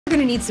We're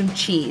gonna need some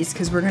cheese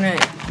because we're gonna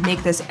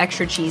make this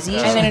extra cheesy.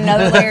 And then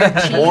another layer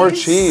of cheese. More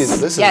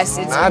cheese. This is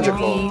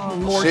magical.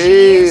 More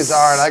cheese.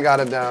 All right, I got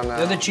it down now.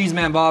 You're the cheese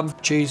man,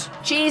 Bob. Cheese.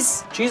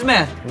 Cheese. Cheese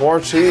man. More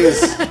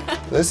cheese.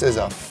 This is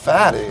a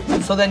fatty.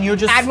 So then you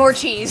just add more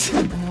cheese.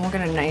 And then we'll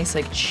get a nice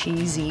like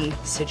cheesy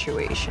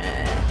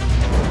situation.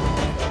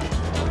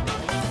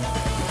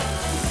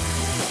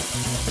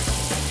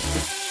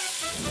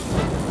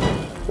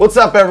 What's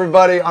up,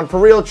 everybody? On For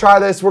Real Try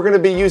This, we're gonna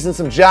be using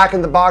some Jack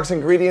in the Box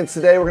ingredients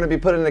today. We're gonna be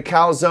putting in a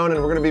calzone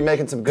and we're gonna be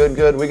making some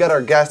good. We got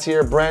our guest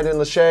here, Brandin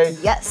Lashae.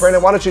 Yes.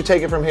 Brandin, why don't you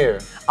take it from here?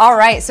 All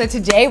right, so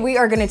today we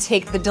are gonna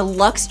take the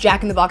deluxe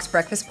Jack in the Box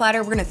breakfast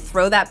platter. We're gonna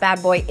throw that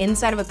bad boy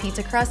inside of a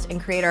pizza crust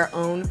and create our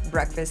own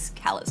breakfast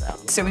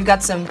calzone. So we've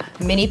got some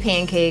mini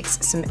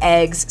pancakes, some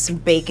eggs, some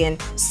bacon,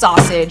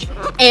 sausage,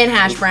 and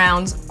hash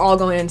browns, all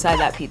going inside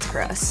that pizza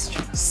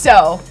crust.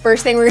 So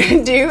first thing we're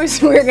gonna do is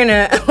we're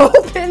gonna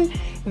open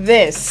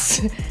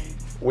this.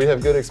 We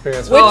have good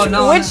experience Which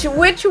with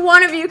which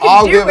one of you can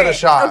I'll do give it a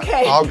shot.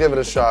 Okay. I'll give it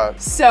a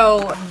shot.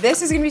 So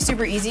this is gonna be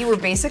super easy. We're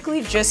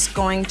basically just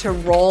going to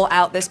roll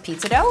out this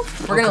pizza dough.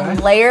 We're gonna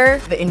layer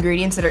the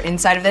ingredients that are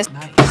inside of this.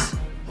 nice.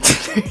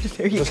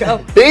 There you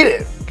go. Beat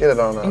it. Get it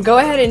on up. And go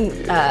ahead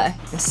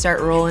and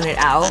start rolling it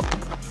out.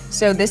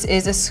 So this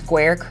is a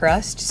square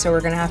crust, so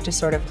we're gonna have to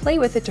sort of play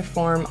with it to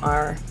form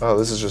our. Oh,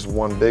 this is just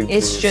one big piece.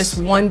 It's just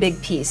one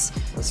big piece.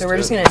 So we're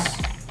just gonna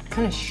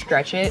kind of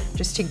stretch it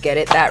just to get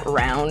it that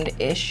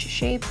round-ish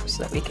shape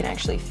so that we can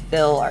actually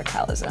fill our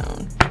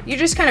calzone. You're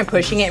just kind of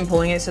pushing it and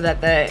pulling it so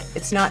that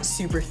it's not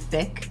super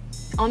thick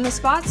on the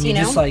spots, you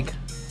know? Just like...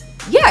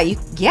 Yeah,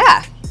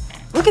 yeah.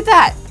 Look at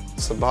that.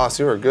 So boss,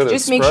 you are good at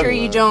Just make sure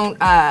you don't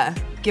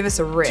give us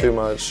a rip. too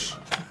much.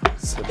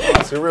 So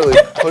boss, you're really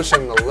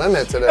pushing the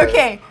limit today.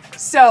 Okay,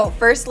 so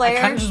first layer.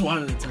 I kind of just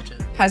wanted to touch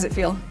it. How's it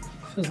feel?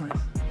 Feels nice.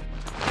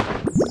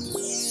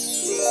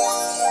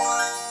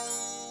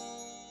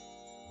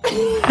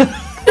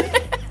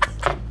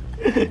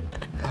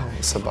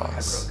 So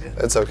boss,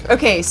 it's okay.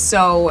 Okay,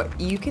 so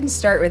you can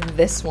start with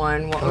this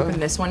one. We'll open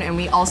this one, and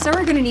we also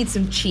are gonna need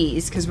some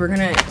cheese because we're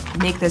gonna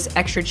make this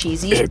extra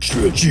cheesy.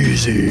 Extra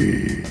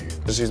cheesy.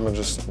 Just use my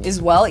As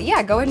well,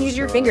 yeah, go ahead and use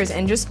your fingers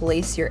and just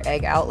lace your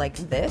egg out like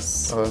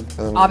this.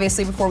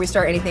 Obviously, before we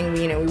start anything,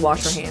 we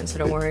wash our hands, so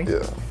don't worry.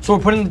 Yeah. So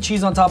we're putting the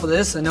cheese on top of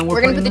this, and then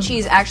We're gonna put the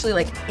cheese actually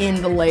like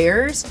in the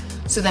layers,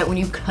 so that when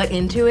you cut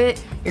into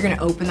it, you're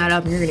gonna open that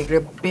up and you're gonna get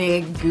a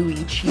big,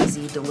 gooey,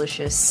 cheesy,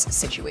 delicious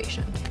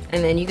situation.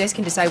 And then you guys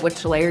can decide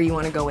which layer you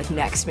wanna go with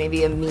next.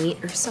 Maybe a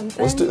meat or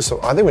something. Let's do. So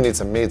I think we need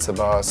some meat, so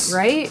boss.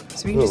 Right?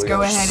 So we can just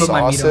go ahead Put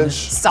my meat on sausage.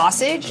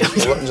 Sausage.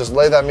 Just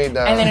lay that meat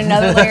down. And then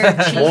another layer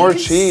of cheese. More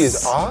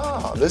cheese.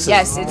 Ah, this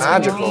is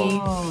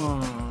magical.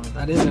 Oh,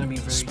 that is gonna be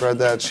very... Spread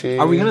that cheese.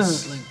 Are we gonna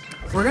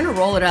like... We're gonna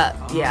roll it up,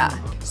 yeah.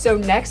 So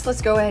next,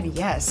 let's go ahead,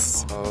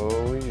 yes.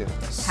 Oh,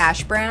 yes.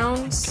 Hash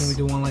browns. Can we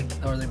do one like,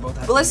 or they both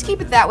have Well, let's keep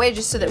it that way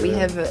just so that we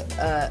have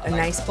a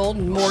nice bowl.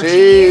 More cheese.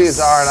 cheese.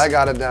 All right, I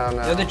got it down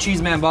now. You're the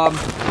cheese man, Bob.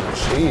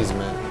 Cheese,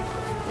 man.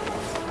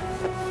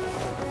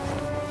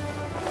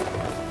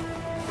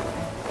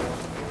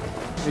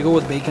 We go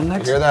with bacon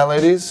next? You hear that,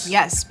 ladies?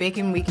 Yes,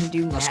 bacon we can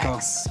do Let's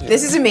next. go.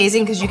 This is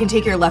amazing because you can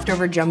take your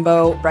leftover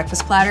jumbo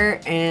breakfast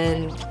platter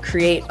and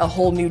create a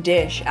whole new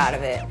dish out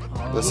of it.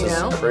 This You is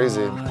know?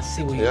 crazy. I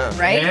see what you Yeah.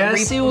 Right? Yeah, I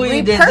see what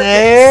you did repurpose.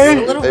 there.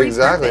 A little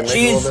Exactly. repurpose. Make a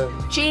Cheese. little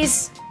bit.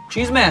 Cheese.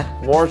 Cheese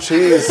man. More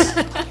cheese.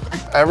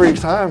 Every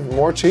time,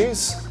 more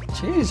cheese.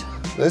 Cheese.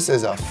 This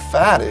is a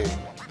fatty.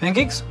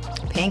 Pancakes?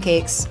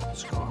 Pancakes.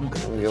 Let's go, I'm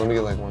good. Let me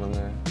get like one in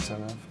there. Is that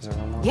enough? Is there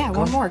one more? Yeah,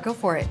 one more, go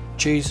for it.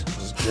 Cheese.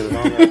 Just get it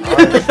on there. All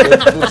right,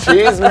 the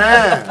cheese,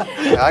 man.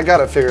 Yeah, I got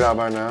it figured out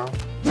by now.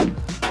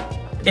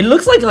 It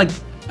looks like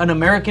an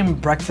American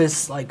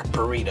breakfast like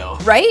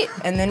burrito. Right?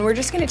 And then we're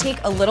just gonna take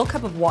a little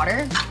cup of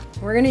water.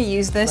 We're gonna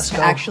use this to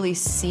go. actually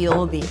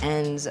seal the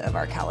ends of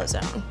our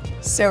calzone.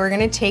 So we're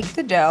gonna take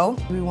the dough,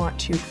 we want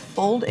to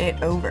fold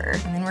it over,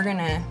 and then we're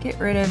gonna get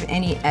rid of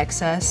any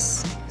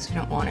excess, because we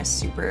don't want a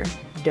super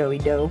doughy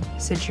dough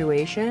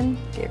situation.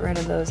 Get rid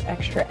of those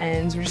extra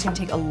ends. We're just gonna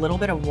take a little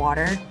bit of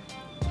water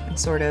and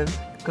sort of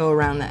go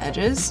around the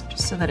edges,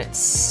 just so that it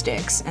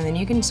sticks. And then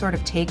you can sort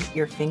of take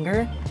your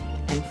finger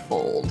and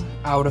fold.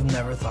 I would have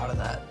never thought of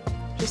that.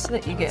 Just so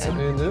that you get That's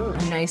what you do.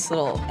 a nice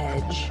little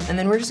edge. And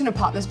then we're just gonna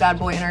pop this bad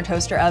boy in our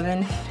toaster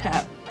oven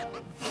at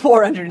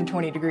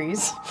 420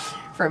 degrees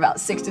for about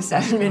 6 to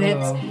 7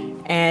 minutes,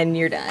 and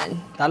you're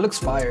done. That looks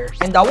fire.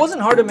 And that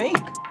wasn't hard to make.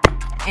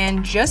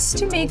 And just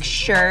to make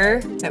sure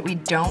that we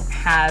don't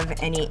have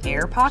any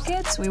air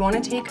pockets, we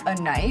wanna take a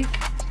knife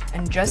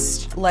and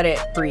just let it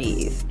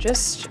breathe,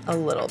 just a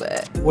little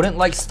bit. Wouldn't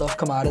like stuff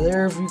come out of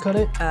there if you cut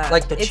it?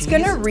 Like the cheese? It's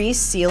gonna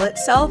reseal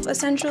itself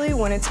essentially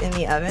when it's in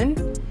the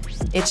oven.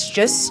 It's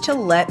just to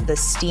let the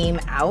steam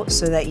out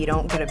so that you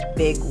don't get a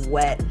big,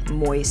 wet,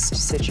 moist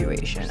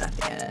situation at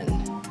the end.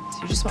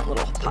 So you just want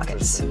little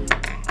pockets.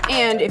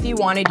 And if you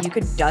wanted, you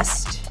could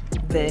dust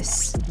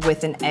this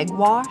with an egg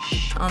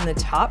wash on the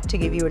top to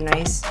give you a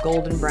nice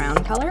golden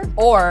brown color.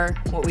 Or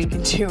what we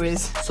can do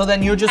is So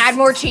then you just add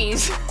more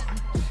cheese.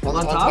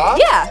 On top?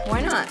 Yeah,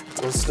 why not?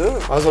 Let's do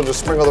it. Might as well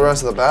just sprinkle the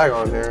rest of the bag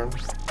on here.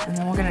 And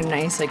then we'll get a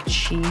nice like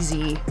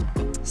cheesy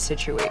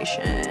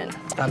situation.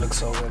 That looks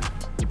so good.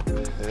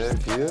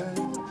 Heck yeah.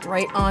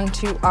 Right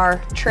onto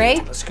our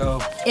tray. Let's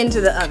go.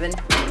 Into the oven.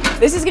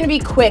 This is gonna be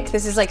quick.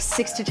 This is like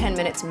 6 to 10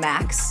 minutes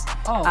max.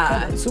 Oh, okay.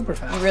 That's super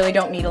fast. You really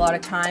don't need a lot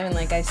of time. And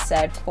like I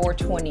said,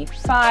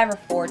 425 or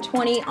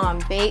 420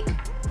 on bake.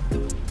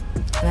 And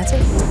that's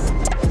it.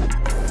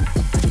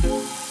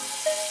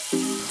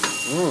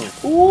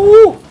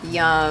 Ooh.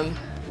 Yum.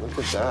 Look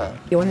at that.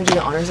 You wanna do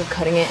the honors of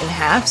cutting it in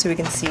half so we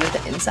can see what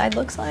the inside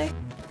looks like?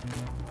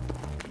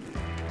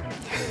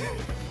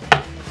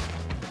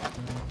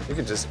 You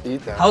could just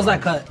eat that. How's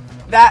that cut?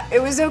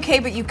 It was okay,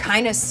 but you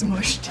kind of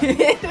smushed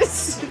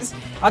it.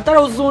 I thought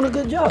I was doing a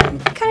good job. You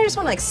kind of just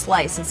want to like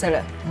slice instead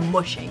of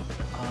mushing.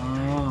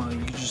 Oh,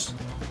 you just...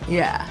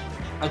 Yeah.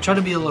 I try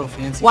to be a little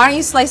fancy. Why don't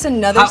you slice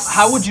another?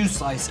 How would you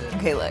slice it?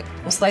 Okay, look.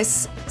 We'll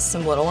slice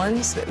some little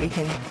ones so that we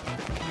can.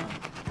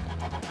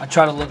 I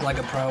try to look like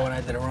a pro and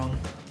I did it wrong.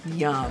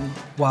 Yum.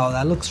 Wow,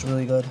 that looks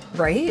really good.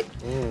 Right?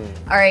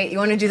 All right, you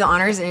want to do the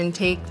honors and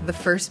take the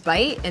first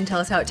bite and tell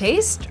us how it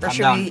tastes? Or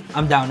should we?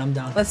 I'm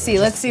down. Let's see.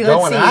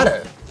 Going at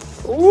it.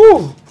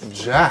 Ooh,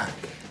 Jack.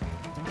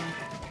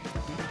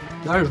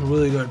 That is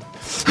really good.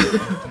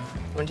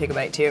 I'm gonna take a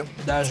bite too.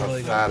 That is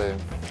really good. Fatty.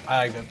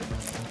 I like it.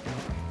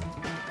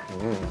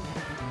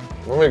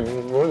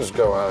 We'll just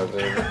go at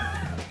it,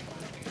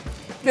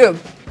 Dude,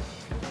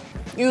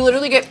 you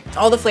literally get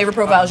all the flavor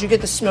profiles. You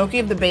get the smoky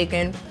of the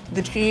bacon,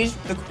 the cheese,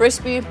 the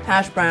crispy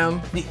hash brown,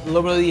 A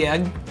little bit of the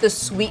egg. the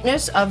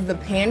sweetness of the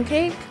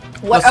pancake.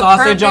 The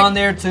sausage on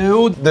there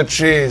too. The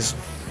cheese.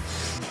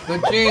 The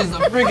cheese, the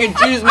freaking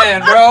cheese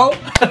man, bro.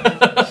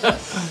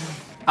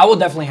 I will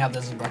definitely have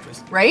this as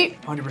breakfast.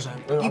 Right?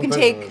 100%. You can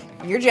take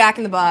your Jack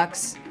in the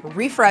Box,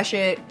 refresh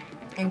it,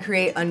 and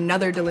create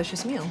another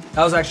delicious meal.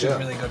 That was actually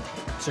really good.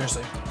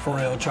 Seriously, for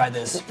real, try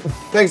this.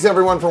 Thanks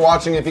everyone for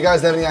watching. If you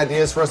guys have any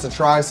ideas for us to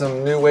try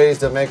some new ways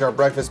to make our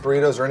breakfast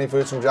burritos or any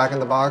foods from Jack in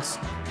the Box,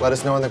 let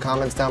us know in the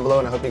comments down below,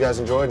 and I hope you guys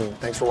enjoyed, and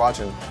thanks for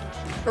watching.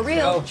 For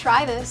real,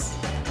 try this.